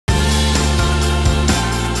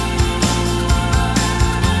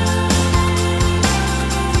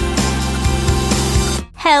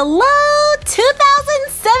Hello,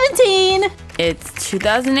 2017! It's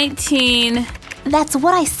 2018. That's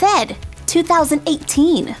what I said,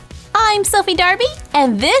 2018. I'm Sophie Darbie,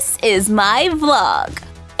 and this is my vlog.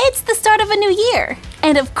 It's the start of a new year,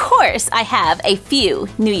 and of course I have a few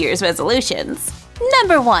New Year's resolutions.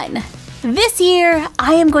 Number 1, this year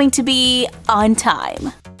I am going to be on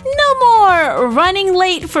time. No more running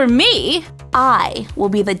late for me. I will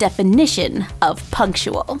be the definition of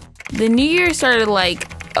punctual. The new year started like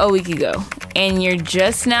a week ago, and you're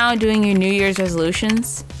just now doing your New Year's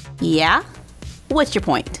resolutions? Yeah? What's your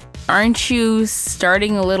point? Aren't you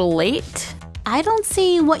starting a little late? I don't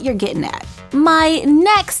see what you're getting at. My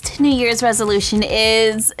next New Year's resolution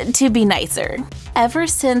is to be nicer. Ever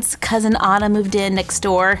since Cousin Anna moved in next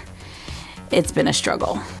door, it's been a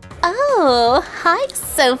struggle. Oh, hi,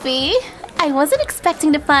 Sophie. I wasn't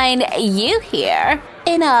expecting to find you here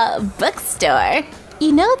in a bookstore.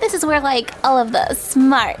 You know this is where like all of the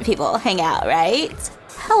smart people hang out, right?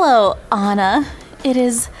 Hello, Anna. It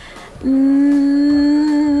is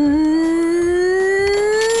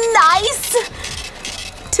nice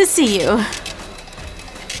to see you.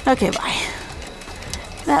 Okay, bye.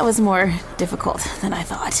 That was more difficult than I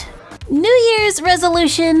thought. New Year's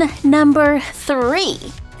resolution number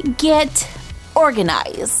 3. Get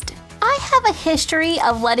organized. I have a history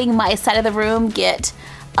of letting my side of the room get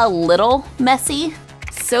a little messy.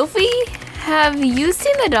 Sophie, have you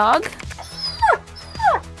seen the dog?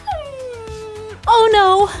 Oh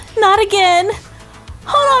no, not again.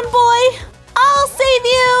 Hold on, boy. I'll save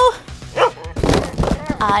you.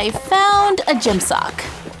 I found a gym sock.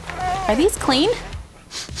 Are these clean?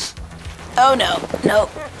 Oh no,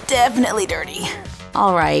 nope, definitely dirty.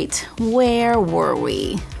 All right, where were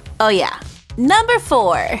we? Oh yeah, number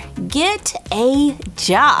 4, get a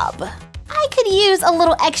job. I could use a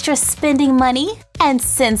little extra spending money, and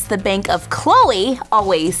since the bank of Chloe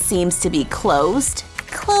always seems to be closed,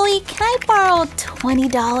 Chloe, can I borrow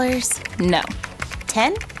 $20? No.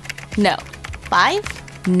 10? No.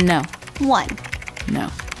 5? No. 1? No.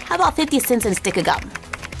 How about 50 cents and a stick of gum?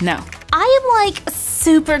 No. I am like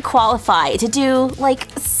super qualified to do like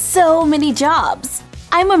so many jobs.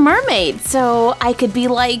 I'm a mermaid, so I could be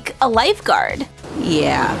like a lifeguard.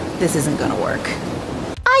 Yeah, this isn't gonna work.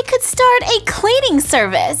 I could start a cleaning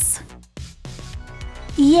service.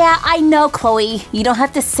 Yeah, I know, Chloe. You don't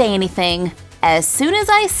have to say anything. As soon as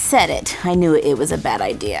I said it, I knew it was a bad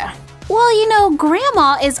idea. Well, you know,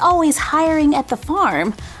 Grandma is always hiring at the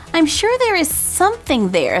farm. I'm sure there is something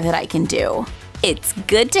there that I can do. It's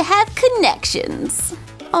good to have connections.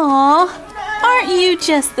 Aw, aren't you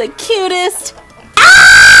just the cutest?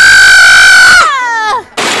 Ah!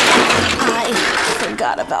 I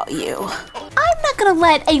forgot about you. I'm not gonna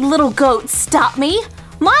let a little goat stop me.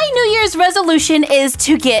 My New Year's resolution is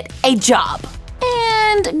to get a job.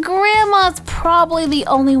 And Grandma's probably the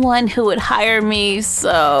only one who would hire me,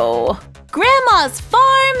 so Grandma's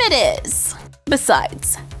farm it is.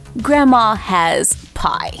 Besides, Grandma has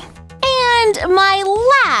pie. And my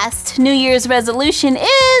last New Year's resolution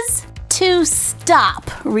is to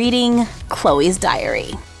stop reading Chloe's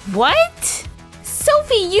diary. What?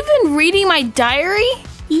 Sophie, you've been reading my diary?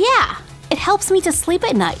 Yeah, it helps me to sleep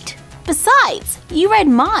at night. Besides, you read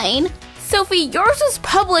mine. Sophie, yours was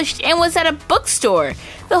published and was at a bookstore.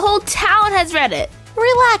 The whole town has read it.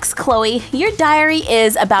 Relax, Chloe. Your diary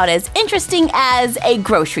is about as interesting as a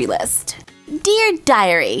grocery list. Dear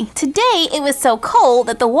Diary, today it was so cold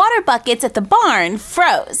that the water buckets at the barn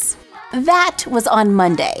froze. That was on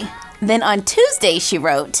Monday. Then on Tuesday she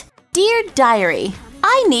wrote, Dear Diary,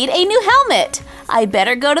 I need a new helmet. I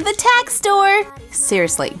better go to the tack store.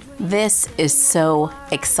 Seriously, this is so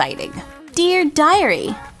exciting. Dear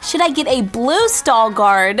Diary, should I get a blue stall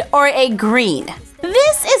guard or a green?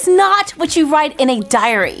 This is not what you write in a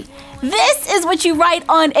diary. This is what you write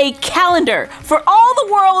on a calendar for all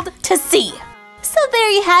the world to see. So there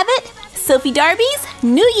you have it, Sophie Darbie's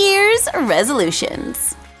New Year's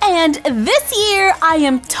resolutions. And this year, I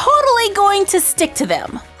am totally going to stick to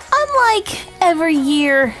them, unlike every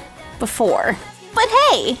year before. But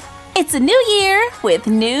hey, it's a new year with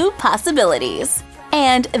new possibilities.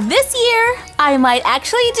 And this year, I might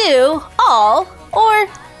actually do all or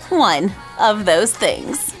one of those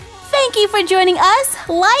things. Thank you for joining us.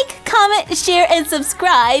 Like, comment, share, and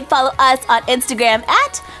subscribe. Follow us on Instagram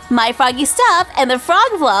at My Froggy Stuff and The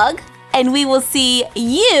Frog Vlog. And we will see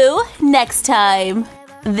you next time.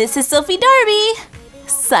 This is Sophie Darbie,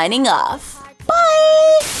 signing off.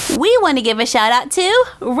 Bye! We want to give a shout out to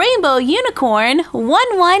Rainbow Unicorn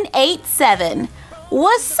 1187.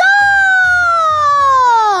 What's up?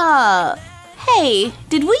 Hey,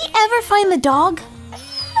 did we ever find the dog?